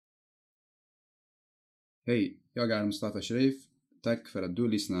Hej, jag är Mustafa Sharif. Tack för att du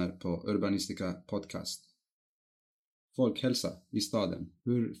lyssnar på Urbanistika Podcast. Folkhälsa i staden.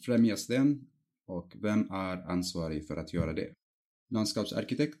 Hur främjas den och vem är ansvarig för att göra det?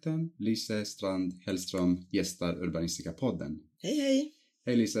 Landskapsarkitekten Lise Strand Hellström gästar Urbanistika-podden. Hej, hej.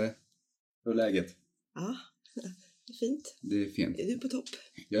 Hej Lise, hur är läget? Ja, det är fint. Det är fint. Är du på topp?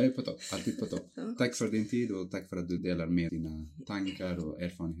 Jag är på topp, alltid på topp. Ja. Tack för din tid och tack för att du delar med dina tankar och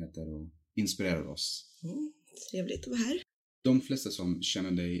erfarenheter och inspirerar oss. Trevligt att vara här. De flesta som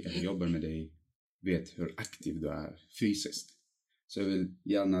känner dig eller jobbar med dig vet hur aktiv du är fysiskt. Så jag vill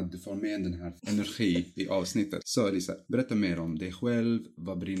gärna att du får med den här energi i avsnittet. Så Lisa, berätta mer om dig själv.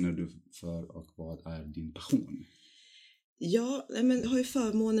 Vad brinner du för och vad är din passion? Ja, jag har ju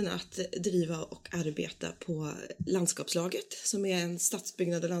förmånen att driva och arbeta på Landskapslaget som är en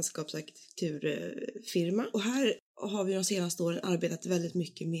stadsbyggnad- och landskapsarkitekturfirma. Och här har vi de senaste åren arbetat väldigt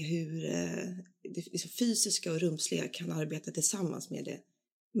mycket med hur det fysiska och rumsliga kan arbeta tillsammans med det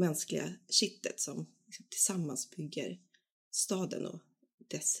mänskliga kittet som tillsammans bygger staden och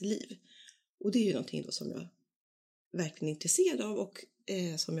dess liv. Och det är ju någonting då som jag verkligen är intresserad av och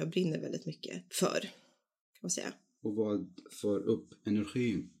som jag brinner väldigt mycket för, kan man säga. Och vad får upp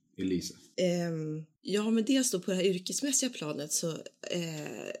energin i Lisa? Ja, men dels då på det här yrkesmässiga planet så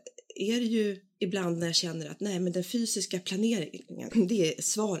är det ju ibland när jag känner att nej, men den fysiska planeringen, det är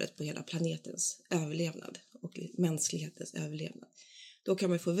svaret på hela planetens överlevnad och mänsklighetens överlevnad. Då kan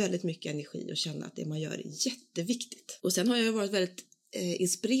man få väldigt mycket energi och känna att det man gör är jätteviktigt. Och sen har jag varit väldigt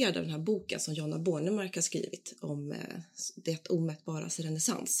inspirerad av den här boken som Jonna Bornemark har skrivit om det omätbaras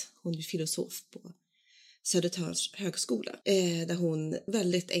renässans. Hon är filosof på Södertörns högskola, där hon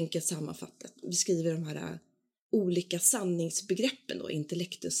väldigt enkelt sammanfattat beskriver de här olika sanningsbegreppen då,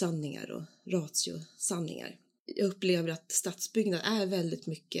 intellektussanningar och ratiosanningar. Jag upplever att stadsbyggnad är väldigt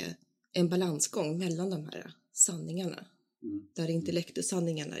mycket en balansgång mellan de här sanningarna. Där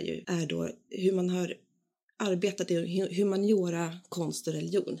intellektussanningarna ju är då hur man har arbetat i humaniora, konst och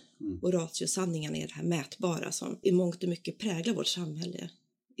religion. Och ratiosanningarna är det här mätbara som i mångt och mycket präglar vårt samhälle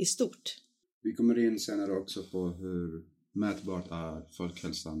i stort. Vi kommer in senare också på hur mätbart är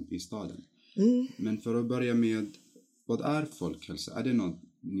folkhälsan i staden. Men för att börja med, vad är folkhälsa? Är det något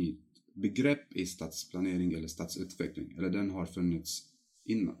nytt begrepp i stadsplanering eller stadsutveckling? Eller den har funnits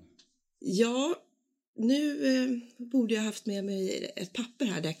innan? Ja, nu borde jag haft med mig ett papper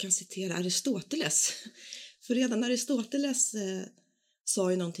här där jag kan citera Aristoteles. För redan Aristoteles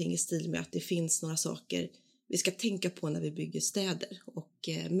sa ju någonting i stil med att det finns några saker vi ska tänka på när vi bygger städer och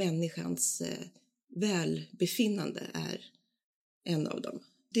människans välbefinnande är en av dem.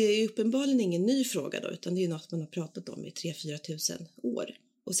 Det är uppenbarligen ingen ny fråga då, utan det är något man har pratat om i 3-4 tusen år.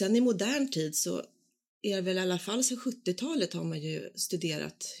 Och sen i modern tid så är det väl i alla fall sedan 70-talet har man ju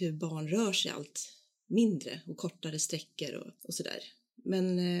studerat hur barn rör sig allt mindre och kortare sträckor och sådär.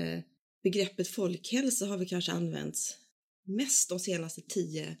 Men begreppet folkhälsa har vi kanske använts mest de senaste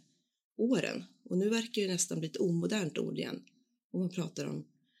 10 åren. Och nu verkar det nästan bli ett omodernt ord igen. Om man pratar om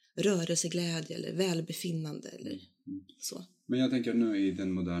rörelseglädje eller välbefinnande eller så. Men jag tänker nu i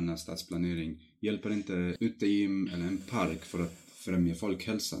den moderna stadsplanering, hjälper inte utegym eller en park för att främja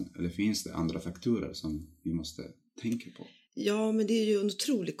folkhälsan? Eller finns det andra faktorer som vi måste tänka på? Ja, men det är ju en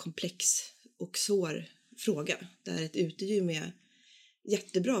otroligt komplex och svår fråga. Där ett utegym är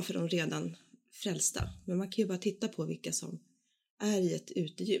jättebra för de redan frälsta. Men man kan ju bara titta på vilka som är i ett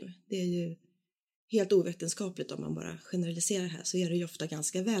utegym. Det är ju helt ovetenskapligt om man bara generaliserar här. Så är det ju ofta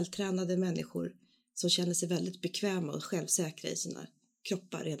ganska vältränade människor som känner sig väldigt bekväma och självsäkra i sina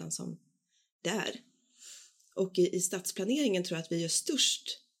kroppar redan som det är. Och i stadsplaneringen tror jag att vi gör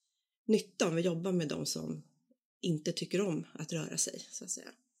störst nytta om vi jobbar med de som inte tycker om att röra sig, så att säga.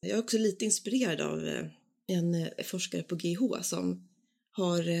 Jag är också lite inspirerad av en forskare på GH som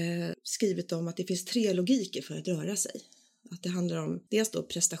har skrivit om att det finns 3 logiker för att röra sig. Att det handlar om dels då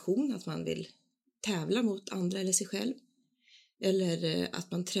prestation, att man vill tävla mot andra eller sig själv. Eller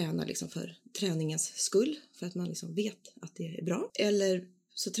att man tränar liksom för träningens skull, för att man liksom vet att det är bra. Eller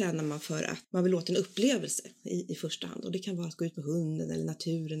så tränar man för att man vill åt en upplevelse i första hand. Och det kan vara att gå ut med hunden eller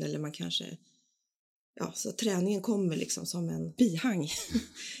naturen, eller man kanske... Ja, så träningen kommer liksom som en bihang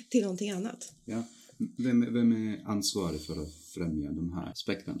till någonting annat. Ja, vem är ansvarig för att främja de här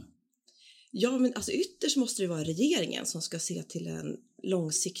aspekterna? Ja, men alltså ytterst måste det vara regeringen som ska se till en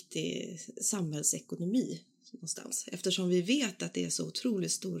långsiktig samhällsekonomi någonstans. Eftersom vi vet att det är så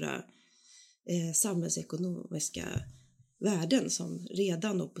otroligt stora samhällsekonomiska värden som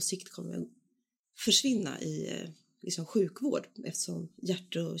redan och på sikt kommer försvinna i liksom sjukvård eftersom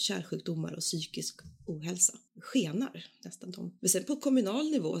hjärt- och kärlsjukdomar och psykisk ohälsa skenar nästan de. Men sen på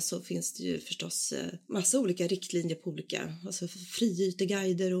kommunal nivå så finns det ju förstås massa olika riktlinjer på olika, alltså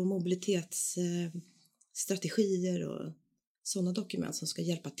friyteguider och mobilitetsstrategier och sådana dokument som ska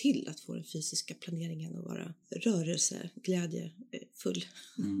hjälpa till att få den fysiska planeringen att vara rörelseglädjefull.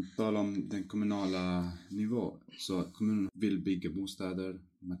 Tala om den kommunala nivå. Så kommunen vill bygga bostäder,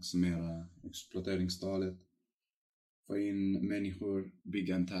 maximera exploateringstalet, få in människor,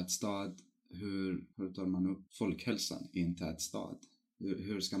 bygga en tät stad. Hur tar man upp folkhälsan i en tät stad?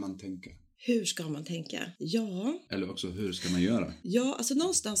 Hur ska man tänka? Hur ska man tänka? Ja. Eller också hur ska man göra? Ja, alltså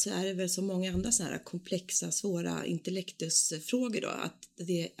någonstans så är det väl som många andra sådana här komplexa, svåra intellektusfrågor då. Att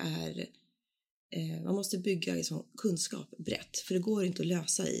det är, man måste bygga liksom kunskap brett. För det går inte att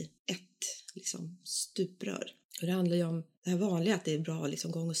lösa i ett liksom stuprör. Och det handlar ju om det här vanliga att det är bra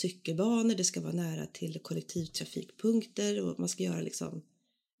liksom gång- och cykelbanor. Det ska vara nära till kollektivtrafikpunkter och man ska göra liksom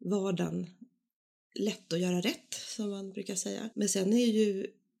vardagen lätt att göra rätt som man brukar säga. Men sen är ju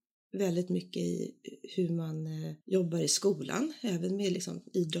väldigt mycket i hur man jobbar i skolan, även med liksom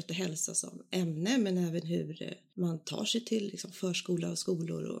idrott och hälsa som ämne, men även hur man tar sig till liksom förskola och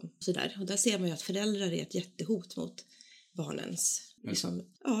skolor och sådär. Och där ser man ju att föräldrar är ett jättehot mot barnens liksom,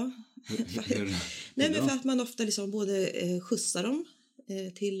 ja. Nej, men för att man ofta liksom både skjutsar dem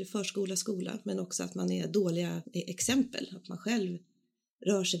till förskola, skola, men också att man är dåliga exempel, att man själv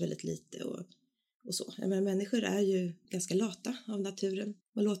rör sig väldigt lite och så. Men människor är ju ganska lata av naturen.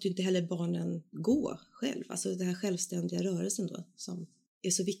 Man låter ju inte heller barnen gå själv. Alltså den här självständiga rörelsen då som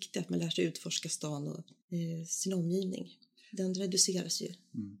är så viktig, att man lär sig utforska stan och sin omgivning. Den reduceras ju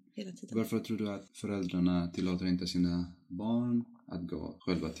hela tiden. Varför tror du att föräldrarna tillåter inte sina barn att gå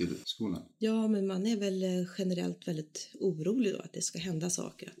själva till skolan? Ja, men man är väl generellt väldigt orolig då att det ska hända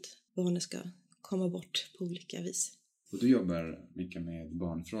saker, att barnen ska komma bort på olika vis. Och du jobbar mycket med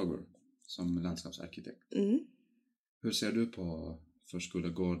barnfrågor som landskapsarkitekt. Hur ser du på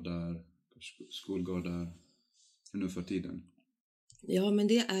förskolegårdar, skolgårdar nu för tiden? Ja, men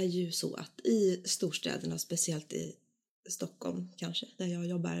det är ju så att i storstäderna, speciellt i Stockholm kanske, där jag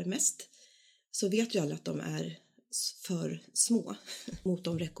jobbar mest, så vet ju alla att de är för små mot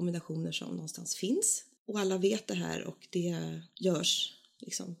de rekommendationer som någonstans finns. Och alla vet det här och det görs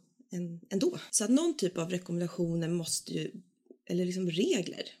liksom ändå. Så att någon typ av rekommendationer måste ju, eller liksom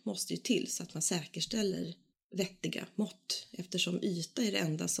regler måste ju till så att man säkerställer vettiga mått, eftersom yta är det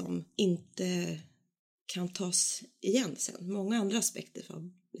enda som inte kan tas igen sen. Många andra aspekter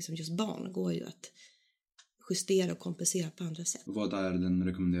för liksom just barn går ju att justera och kompensera på andra sätt. Vad är den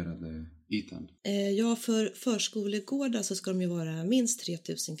rekommenderade ytan? Ja, för förskolegårdar så ska de ju vara minst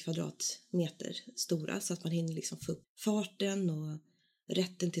 3000 kvadratmeter stora, så att man hinner liksom få upp farten och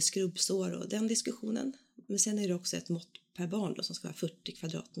rätten till skrubbsår och den diskussionen. Men sen är det också ett mått per barn då, som ska vara 40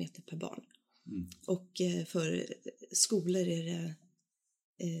 kvadratmeter per barn. Och för skolor är det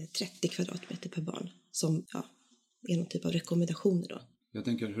 30 kvadratmeter per barn som är någon typ av rekommendationer då. Jag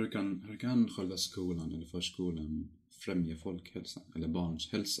tänker, hur kan själva skolan eller förskolan främja folkhälsan eller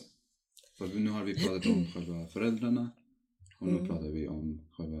barns hälsa? För nu har vi pratat om själva föräldrarna och nu pratar vi om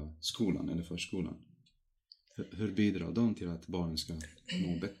själva skolan eller förskolan. Hur bidrar de till att barnen ska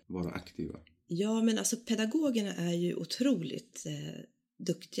må bättre, vara aktiva? Ja, men alltså pedagogerna är ju otroligt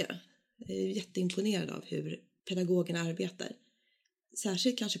duktiga. Jag är jätteimponerad av hur pedagogerna arbetar.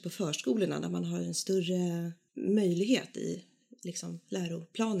 Särskilt kanske på förskolorna där man har en större möjlighet i liksom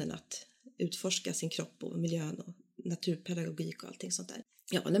läroplanen att utforska sin kropp och miljön och naturpedagogik och allting sånt där.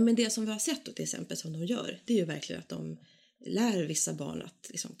 Ja, men det som vi har sett då, till exempel som de gör, det är ju verkligen att de lär vissa barn att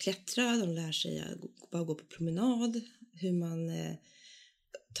liksom klättra, de lär sig att bara gå på promenad, hur man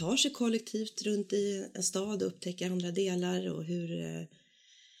tar sig kollektivt runt i en stad och upptäcker andra delar och hur,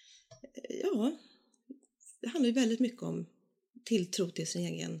 det handlar ju väldigt mycket om tilltro till sin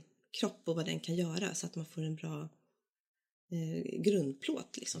egen kropp och vad den kan göra så att man får en bra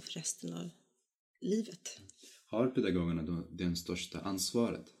grundplåt liksom för resten av livet. Har pedagogerna då den största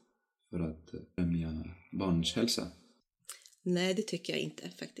ansvaret för att främja barns hälsa? Nej, det tycker jag inte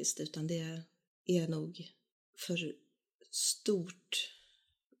faktiskt, utan det är nog för stort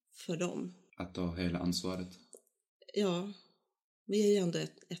för dem. Att ta hela ansvaret? Ja, vi är ju ändå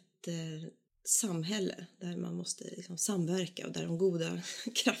ett samhälle där man måste liksom samverka och där de goda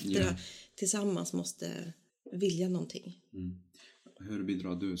krafterna tillsammans måste vilja någonting. Hur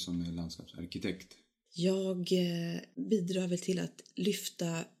bidrar du som landskapsarkitekt? Jag bidrar väl till att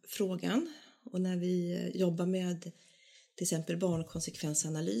lyfta frågan, och när vi jobbar med till exempel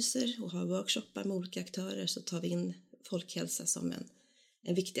barnkonsekvensanalyser och har workshoppar med olika aktörer så tar vi in folkhälsa som en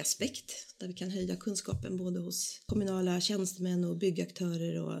en viktig aspekt där vi kan höja kunskapen både hos kommunala tjänstemän och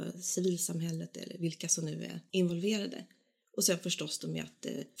byggaktörer och civilsamhället eller vilka som nu är involverade. Och sen förstås då med att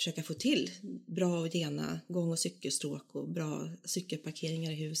försöka få till bra och gena gång- och cykelstråk och bra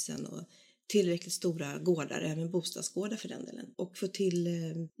cykelparkeringar i husen och tillräckligt stora gårdar, även bostadsgårdar för den delen. Och få till,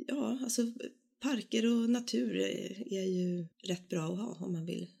 parker och natur är ju rätt bra att ha om man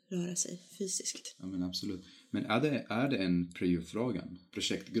vill röra sig fysiskt. Ja, men absolut. Men är det en prio-fråga?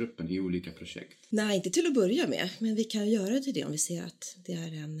 Projektgruppen i olika projekt? Nej, inte till att börja med. Men vi kan göra det till det om vi ser att det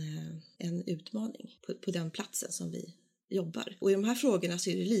är en utmaning på den platsen som vi jobbar. Och i de här frågorna så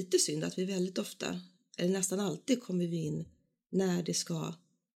är det lite synd att vi väldigt ofta, eller nästan alltid, kommer vi in när det ska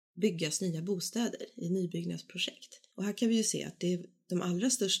byggas nya bostäder i nybyggnadsprojekt. Och här kan vi ju se att det är de allra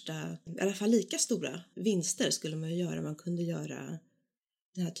största, i alla fall lika stora vinster skulle man ju göra om man kunde göra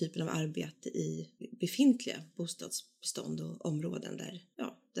den här typen av arbete i befintliga bostadsbestånd och områden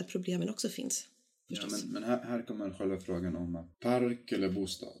där problemen också finns. Ja, men här kommer själva frågan om att park eller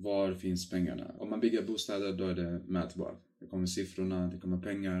bostad. Var finns pengarna? Om man bygger bostäder då är det mätbart. Det kommer siffrorna, det kommer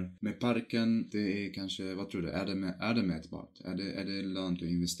pengar. Med parken, det är kanske, vad tror du? Är det mätbart? Är det lönt att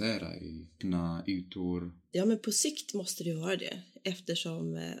investera i öppna ytor? Ja, men på sikt måste det vara det.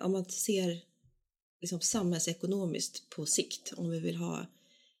 Eftersom om man ser liksom samhällsekonomiskt på sikt, om vi vill ha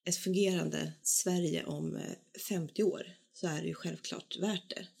ett fungerande Sverige om 50 år, så är det ju självklart värt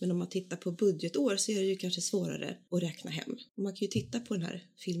det. Men om man tittar på budgetår så är det ju kanske svårare att räkna hem. Och man kan ju titta på den här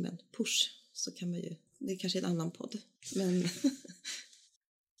filmen Push, så kan man ju, det är kanske en annan podd. Men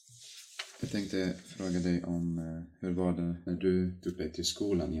Jag tänkte fråga dig om hur var det när du tog dig till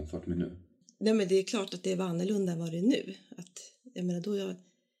skolan jämfört med nu? Nej, men det är klart att det var annorlunda än vad det är nu. Jag menar, då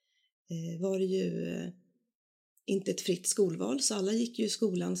var det ju inte ett fritt skolval, så alla gick ju i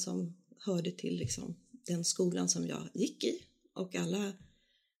skolan som hörde till liksom den skolan som jag gick i, och alla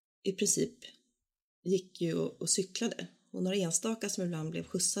i princip gick ju och cyklade, och några enstaka som ibland blev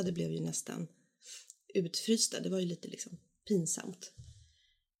skjutsade blev ju nästan utfrysta. Det var ju lite liksom pinsamt.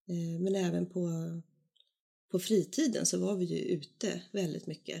 Men även på fritiden så var vi ju ute väldigt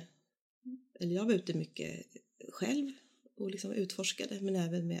mycket, eller jag var ute mycket själv och liksom utforskade, men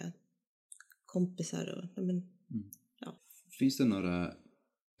även med kompisar och Finns det några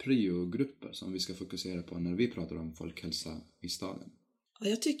priogrupper som vi ska fokusera på när vi pratar om folkhälsa i staden? Ja,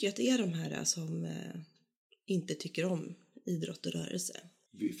 jag tycker att det är de här som inte tycker om idrott och rörelse.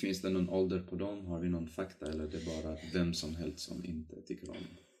 Finns det någon ålder på dem? Har vi någon fakta, eller är det bara vem som helst som inte tycker om?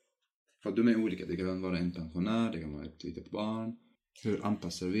 För de är olika. Det kan vara en pensionär, det kan vara ett litet barn. Hur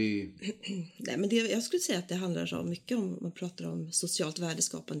anpassar vi? Nej, men jag skulle säga att det handlar så mycket om, man pratar om socialt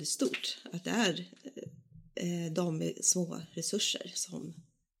värdeskapande stort. Att det är de med små resurser som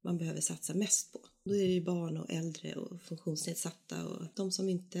man behöver satsa mest på. Då är det ju barn och äldre och funktionsnedsatta och de som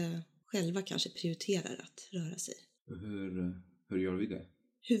inte själva kanske prioriterar att röra sig. Hur gör vi det?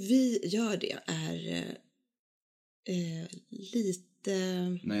 Hur vi gör det är lite...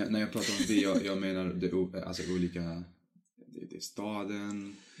 När jag pratar om vi, jag menar det olika... Det är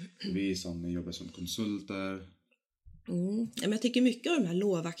staden, vi som jobbar som konsulter. Men jag tycker mycket av de här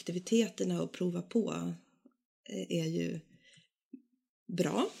lovaktiviteterna och prova på är ju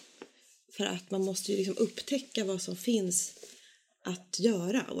bra. För att man måste ju liksom upptäcka vad som finns att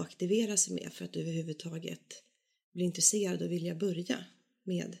göra och aktivera sig med för att överhuvudtaget bli intresserad och vilja börja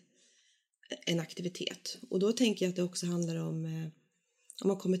med en aktivitet. Och då tänker jag att det också handlar om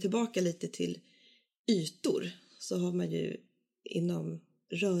man kommer tillbaka lite till ytor, så har man ju inom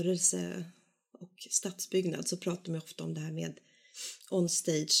rörelse och stadsbyggnad så pratar man ofta om det här med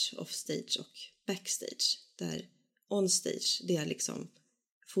on-stage, off-stage och backstage. Där on-stage, det är liksom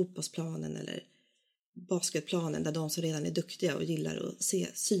fotbollsplanen eller basketplanen där de som redan är duktiga och gillar att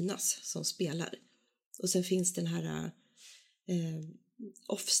synas som spelar. Och sen finns den här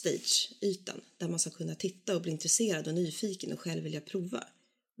off-stage-ytan där man ska kunna titta och bli intresserad och nyfiken och själv vilja prova.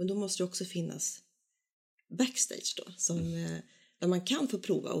 Men då måste det också finnas backstage då, där man kan få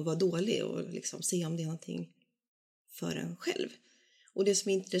prova och vara dålig och liksom se om det är någonting för en själv. Och det som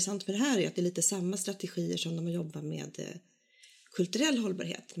är intressant med det här är att det är lite samma strategier som när man jobbar med kulturell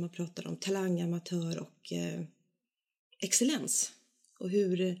hållbarhet. När man pratar om talang, amatör och excellens. Och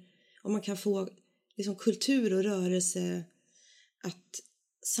om man kan få liksom kultur och rörelse att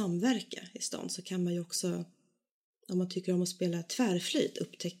samverka i stan, så kan man ju också, om man tycker om att spela tvärflyt,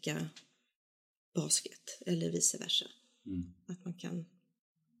 upptäcka basket eller vice versa. Att man kan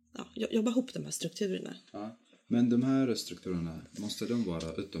jobba ihop de här strukturerna. Ja. Men de här strukturerna, måste de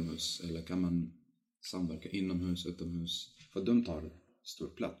vara utomhus eller kan man samverka inomhus, utomhus? För de tar stor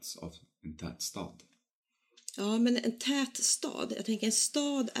plats av en tät stad. Ja, men en tät stad. Jag tänker en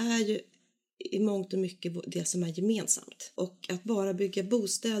stad är ju i mångt och mycket det som är gemensamt. Och att bara bygga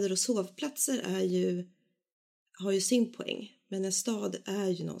bostäder och sovplatser har ju sin poäng. Men en stad är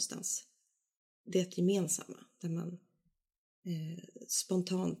ju någonstans det gemensamma. Där man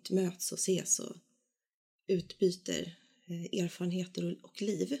spontant möts och ses och utbyter erfarenheter och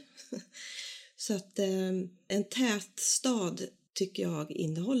liv. Så att en tät stad tycker jag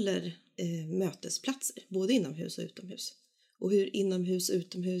innehåller mötesplatser, både inomhus och utomhus. Och hur inomhus och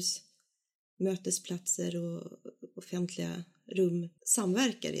utomhus mötesplatser och offentliga rum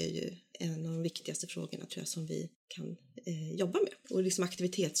samverkar är ju en av de viktigaste frågorna tror jag som vi kan jobba med. Och liksom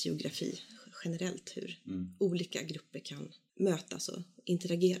aktivitetsgeografi generellt, hur olika grupper kan mötas och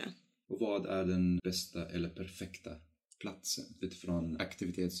interagera. Och vad är den bästa eller perfekta platsen utifrån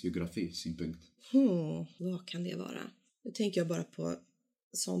aktivitetsgeografi synpunkt? Vad kan det vara? Nu tänker jag bara på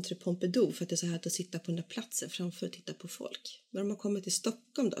Centre Pompidou för att det är så här att sitta på den där platsen framför att titta på folk. Men om man kommer till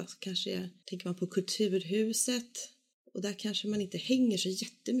Stockholm då så tänker man på Kulturhuset och där kanske man inte hänger så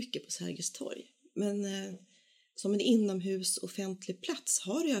jättemycket på Sergels torg. Men som en inomhus offentlig plats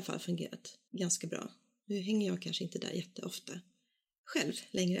har det i alla fall fungerat ganska bra. Nu hänger jag kanske inte där jätteofta själv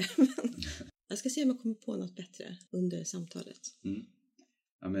längre. Men jag ska se om jag kommer på något bättre under samtalet.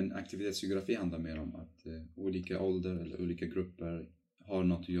 Ja, men aktivitetsgeografi handlar mer om att olika ålder eller olika grupper har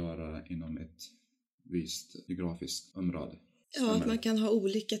något att göra inom ett visst geografiskt område. Ja, att man kan ha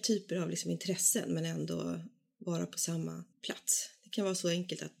olika typer av liksom intressen men ändå vara på samma plats. Det kan vara så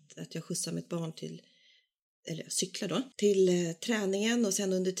enkelt att jag skjutsar mitt barn eller cyklar då, till träningen och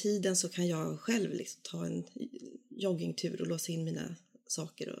sen under tiden så kan jag själv liksom ta en joggingtur och låsa in mina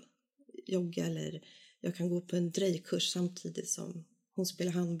saker och jogga, eller jag kan gå på en drejkurs samtidigt som hon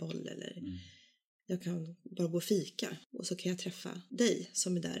spelar handboll, eller jag kan bara gå och fika och så kan jag träffa dig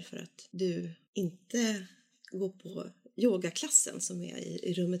som är där för att du inte går på yogaklassen som är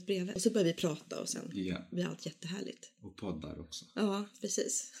i rummet bredvid. Och så börjar vi prata och sen blir allt jättehärligt. Och poddar också. Ja,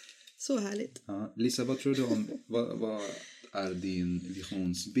 precis. Så härligt. Ja, Lisa, vad tror du om, vad är din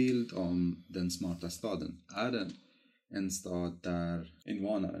visionsbild om den smarta staden? Är den en stad där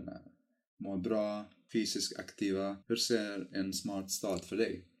invånarna mår bra, fysiskt aktiva? Hur ser en smart stad för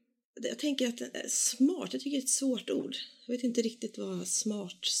dig? Jag tänker att smart, jag tycker det är ett svårt ord. Jag vet inte riktigt vad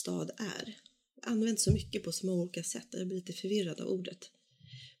smart stad är. Det används så mycket på så många olika sätt. Jag blir lite förvirrad av ordet.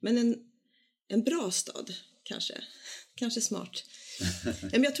 Men en bra stad kanske smart.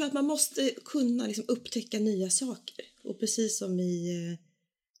 Men jag tror att man måste kunna liksom upptäcka nya saker. Och precis som i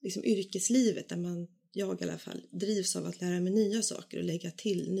liksom yrkeslivet där jag i alla fall drivs av att lära mig nya saker och lägga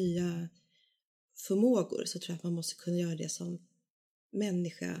till nya förmågor, så tror jag att man måste kunna göra det som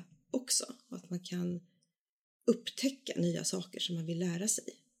människa också. Och att man kan upptäcka nya saker som man vill lära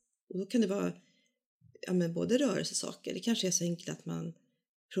sig. Och då kan det vara både rörelsesaker. Det kanske är så enkelt att man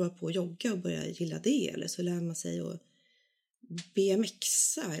provar på att jogga och börjar gilla det. Eller så lär man sig att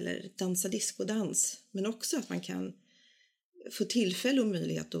BMXa eller dansa diskodans. Men också att man kan få tillfälle och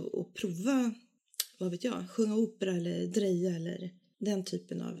möjlighet att prova, vad vet jag, sjunga opera eller dreja eller den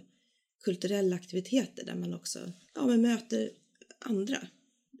typen av kulturella aktiviteter där man också möter andra.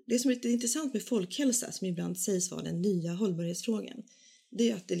 Det som är lite intressant med folkhälsa, som ibland sägs vara den nya hållbarhetsfrågan, det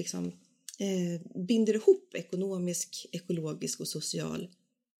är att det liksom binder ihop ekonomisk, ekologisk och social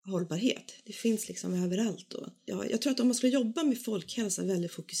hållbarhet. Det finns liksom överallt då. Ja, jag tror att om man skulle jobba med folkhälsa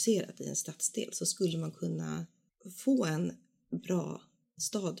väldigt fokuserat i en stadsdel så skulle man kunna få en bra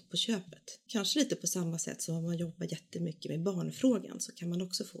stad på köpet. Kanske lite på samma sätt som om man jobbar jättemycket med barnfrågan så kan man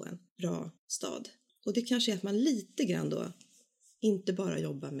också få en bra stad. Och det kanske är att man lite grann då inte bara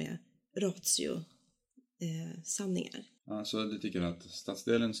jobbar med sanningar. Så du tycker att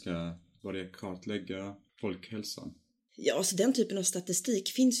stadsdelen ska börja kartlägga folkhälsan? Ja, så den typen av statistik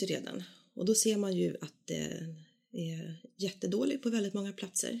finns ju redan. Och då ser man ju att det är jättedåligt på väldigt många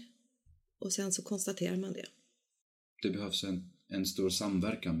platser. Och sen så konstaterar man det. Det behövs en stor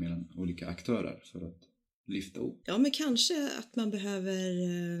samverkan mellan olika aktörer för att lyfta upp. Ja, men kanske att man behöver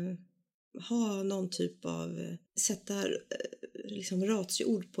ha någon typ av sätta liksom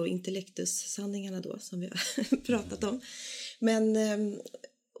ratioord på intellektussanningarna då som vi har pratat om. Men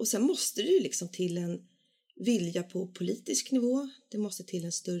och sen måste det ju liksom till en vilja på politisk nivå. Det måste till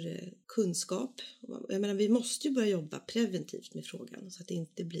en större kunskap. Jag menar, vi måste ju börja jobba preventivt med frågan så att det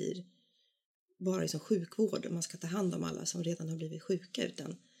inte blir bara liksom sjukvård och man ska ta hand om alla som redan har blivit sjuka,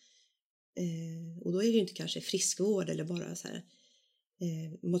 utan och då är det ju inte kanske friskvård eller bara så här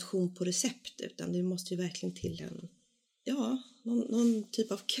motion på recept, utan det måste ju verkligen till någon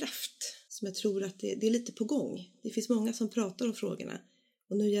typ av kraft som jag tror att det är lite på gång. Det finns många som pratar om frågorna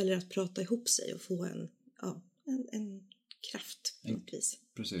och nu gäller det att prata ihop sig och få en kraft på något vis.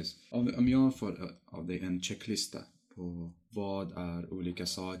 Precis. Om jag får av dig en checklista på vad är olika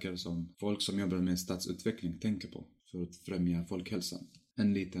saker som folk som jobbar med stadsutveckling tänker på för att främja folkhälsan.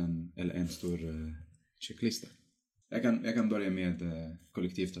 En liten eller en stor checklista. Jag kan börja med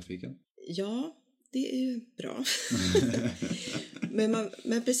kollektivtrafiken. Ja, det är ju bra.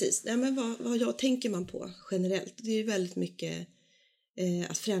 men precis, vad tänker man på generellt? Det är ju väldigt mycket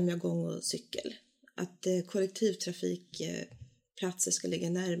att främja gång och cykel. Att kollektivtrafikplatser ska ligga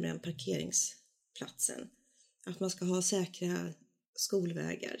närmare än parkeringsplatsen. Att man ska ha säkra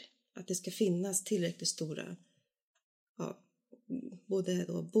skolvägar. Att det ska finnas tillräckligt stora både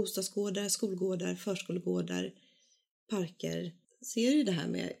då bostadsgårdar, skolgårdar, förskolegårdar, parker. Ser ju det här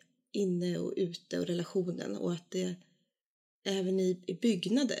med inne och ute och relationen, och att det även i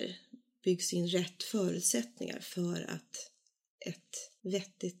byggnader byggs in rätt förutsättningar för att ett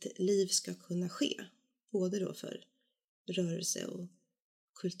vettigt liv ska kunna ske. Både då för rörelse och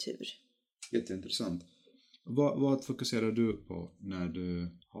kultur. Jätteintressant. Vad fokuserar du på när du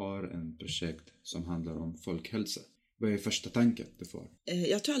har en projekt som handlar om folkhälsa? Vad är första tanken du får?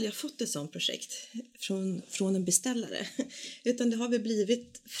 Jag tror aldrig jag fått ett sådant projekt från en beställare. Utan det har väl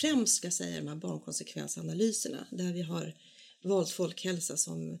blivit främst, ska jag säga, de här barnkonsekvensanalyserna. Där vi har valt folkhälsa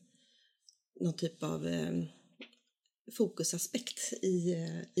som någon typ av fokusaspekt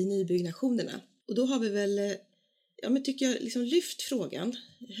i nybyggnationerna. Och då har vi väl, tycker jag, liksom lyft frågan,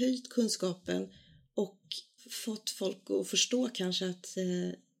 höjt kunskapen och fått folk att förstå kanske att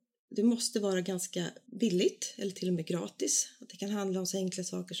det måste vara ganska billigt eller till och med gratis. Att det kan handla om så enkla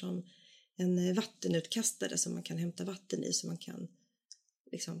saker som en vattenutkastare som man kan hämta vatten i, så man kan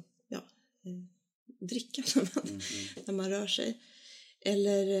dricka när man rör sig.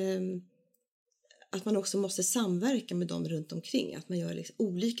 Eller att man också måste samverka med dem runt omkring. Att man gör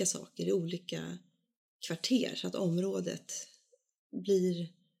olika saker i olika kvarter så att området blir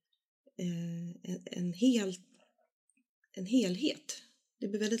en helhet. Det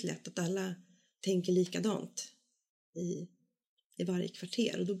blir väldigt lätt att alla tänker likadant i varje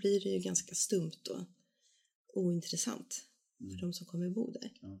kvarter, och då blir det ju ganska stumt och ointressant för de som kommer bo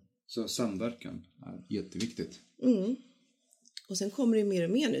där. Ja. Så samverkan är jätteviktigt. Mm. Och sen kommer det mer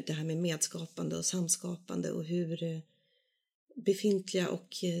och mer nu det här med medskapande och samskapande, och hur befintliga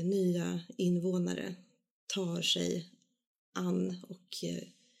och nya invånare tar sig an och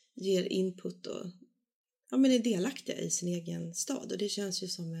ger input och är delaktiga i sin egen stad. Och det känns ju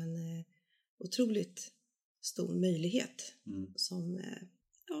som en otroligt stor möjlighet som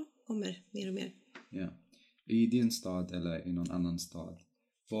kommer mer och mer. Ja. I din stad eller i någon annan stad,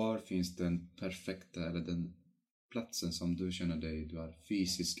 var finns den perfekta eller den platsen som du känner dig, du är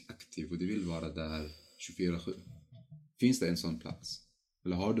fysiskt aktiv och du vill vara där 24/7? Finns det en sån plats?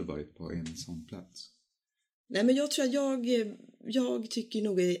 Eller har du varit på en sån plats? Nej, men jag tror att jag tycker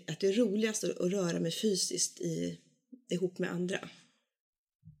nog att det är roligast att röra mig fysiskt ihop med andra.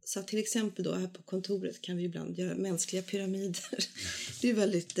 Så till exempel då här på kontoret kan vi ibland göra mänskliga pyramider. Det är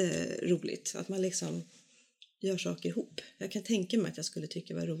väldigt roligt att man gör saker ihop. Jag kan tänka mig att jag skulle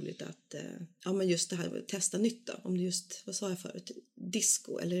tycka det var roligt att just det här att testa nytt då. Om det just, vad sa jag förut,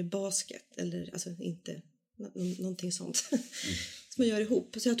 disco eller basket eller inte någonting sånt som man gör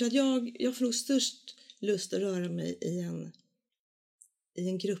ihop. Så jag tror att jag får nog störst lust att röra mig i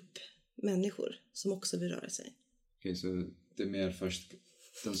en grupp människor som också vill röra sig. Okej, så det är mer först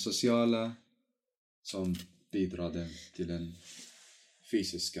den sociala som bidrar till den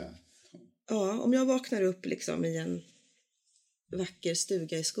fysiska. Ja, om jag vaknar upp i en vacker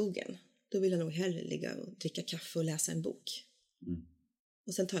stuga i skogen, då vill jag nog hellre ligga och dricka kaffe och läsa en bok.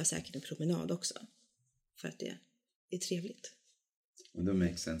 Och sen tar jag säkert en promenad också, för att det är trevligt. Och det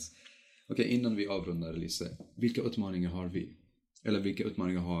makes sense. Okej, innan vi avrundar, Lise, vilka utmaningar har vi? Eller vilka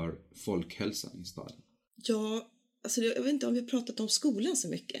utmaningar har folkhälsan i staden? Ja, jag vet inte om vi har pratat om skolan så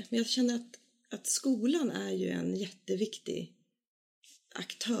mycket, men jag känner att skolan är ju en jätteviktig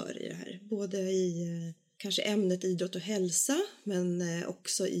aktör i det här. Både i kanske ämnet idrott och hälsa, men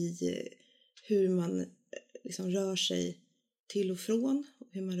också i hur man rör sig till och från,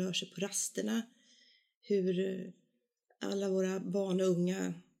 hur man rör sig på rasterna, hur alla våra barn och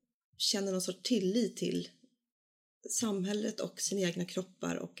unga känner någon sorts tillit till samhället och sina egna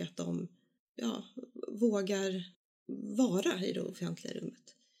kroppar, och att de vågar vara i det offentliga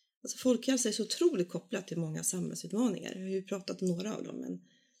rummet. Folkhälsa är så otroligt kopplat till många samhällsutmaningar. Vi har ju pratat om några av dem, men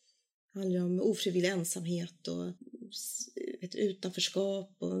det handlar om ofrivillig ensamhet och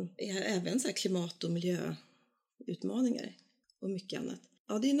utanförskap och även klimat- och miljöutmaningar och mycket annat.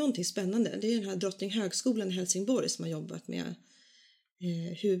 Ja, det är någonting spännande. Det är den här Drottninghögskolan i Helsingborg som har jobbat med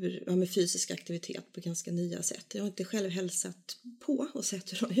med fysisk aktivitet på ganska nya sätt. Jag har inte själv hälsat på och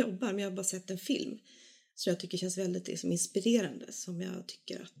sett hur de jobbar, men jag har bara sett en film. Så jag tycker det känns väldigt inspirerande, som jag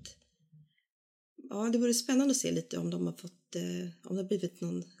tycker att det vore spännande att se lite om de har fått, om det har blivit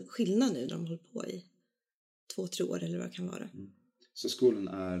någon skillnad nu när de har hållit på i 2-3 år eller vad det kan vara. Så skolan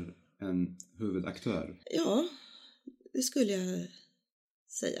är en huvudaktör? Ja, det skulle jag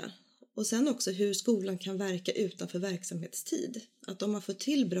säga. Och sen också hur skolan kan verka utanför verksamhetstid. Att de har fått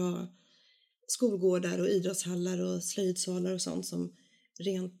till bra skolgårdar och idrottshallar och slöjdsalar och sånt som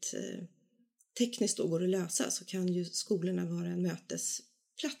rent tekniskt då går att lösa, så kan ju skolorna vara en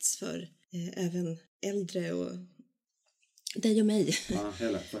mötesplats för även äldre och dig och mig. Ja,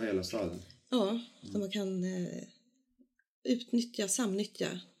 för hela staden. Ja, så man kan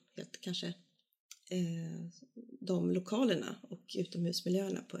samnyttja helt kanske de lokalerna och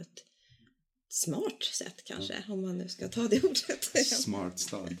utomhusmiljöerna på ett smart sätt kanske, om man nu ska ta det ordet. Smart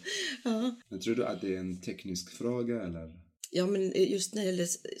stad. Ja. Men tror du att det är en teknisk fråga eller? Ja, men just när det gäller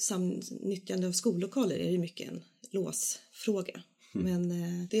samnyttjande av skollokaler är det mycket en låsfråga. Men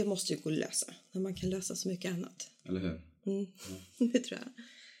det måste ju gå att lösa, när man kan lösa så mycket annat. Eller hur? Det tror jag.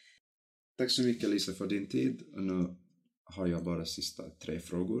 Tack så mycket Lisa för din tid. Och nu har jag bara sista 3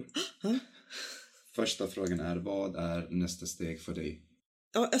 frågor. Första frågan är, vad är nästa steg för dig?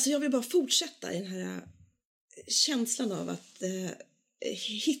 Ja, alltså jag vill bara fortsätta i den här känslan av att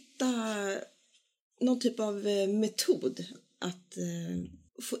hitta någon typ av metod att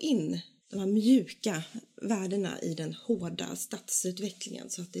få in de här mjuka värdena i den hårda stadsutvecklingen,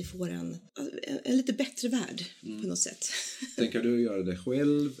 så att det får en lite bättre värld på något sätt. Tänker du göra det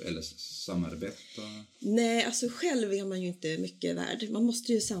själv eller samarbeta? Nej, alltså själv är man ju inte mycket värd. Man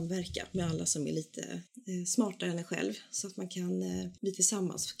måste ju samverka med alla som är lite smartare än en själv, så att man kan, vi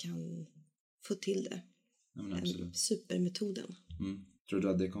tillsammans kan få till det. Ja, men absolut. Supermetoden. Tror du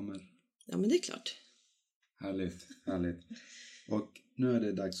att det kommer? Ja, men det är klart. Härligt. Och nu är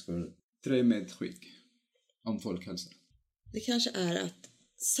det dags för 3 medskick om folkhälsa. Det kanske är att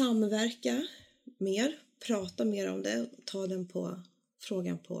samverka mer, prata mer om det och ta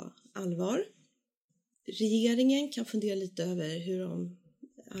frågan på allvar. Regeringen kan fundera lite över hur de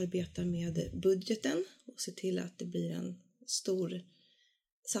arbetar med budgeten och se till att det blir en stor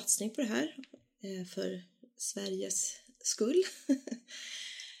satsning på det här för Sveriges skull.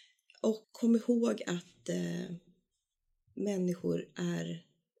 Och kom ihåg att människor är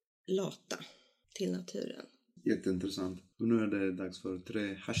lata till naturen. Jätteintressant. Och nu är det dags för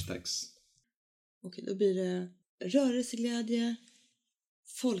 3 hashtags. Okej, då blir det rörelseglädje,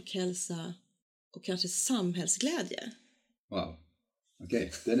 folkhälsa och kanske samhällsglädje. Wow.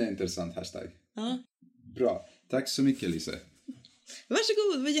 Okej, den är en intressant hashtag. Ja. Bra. Tack så mycket Lisa.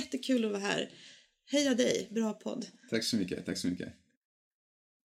 Varsågod, det var jättekul att vara här. Heja dig, bra podd. Tack så mycket.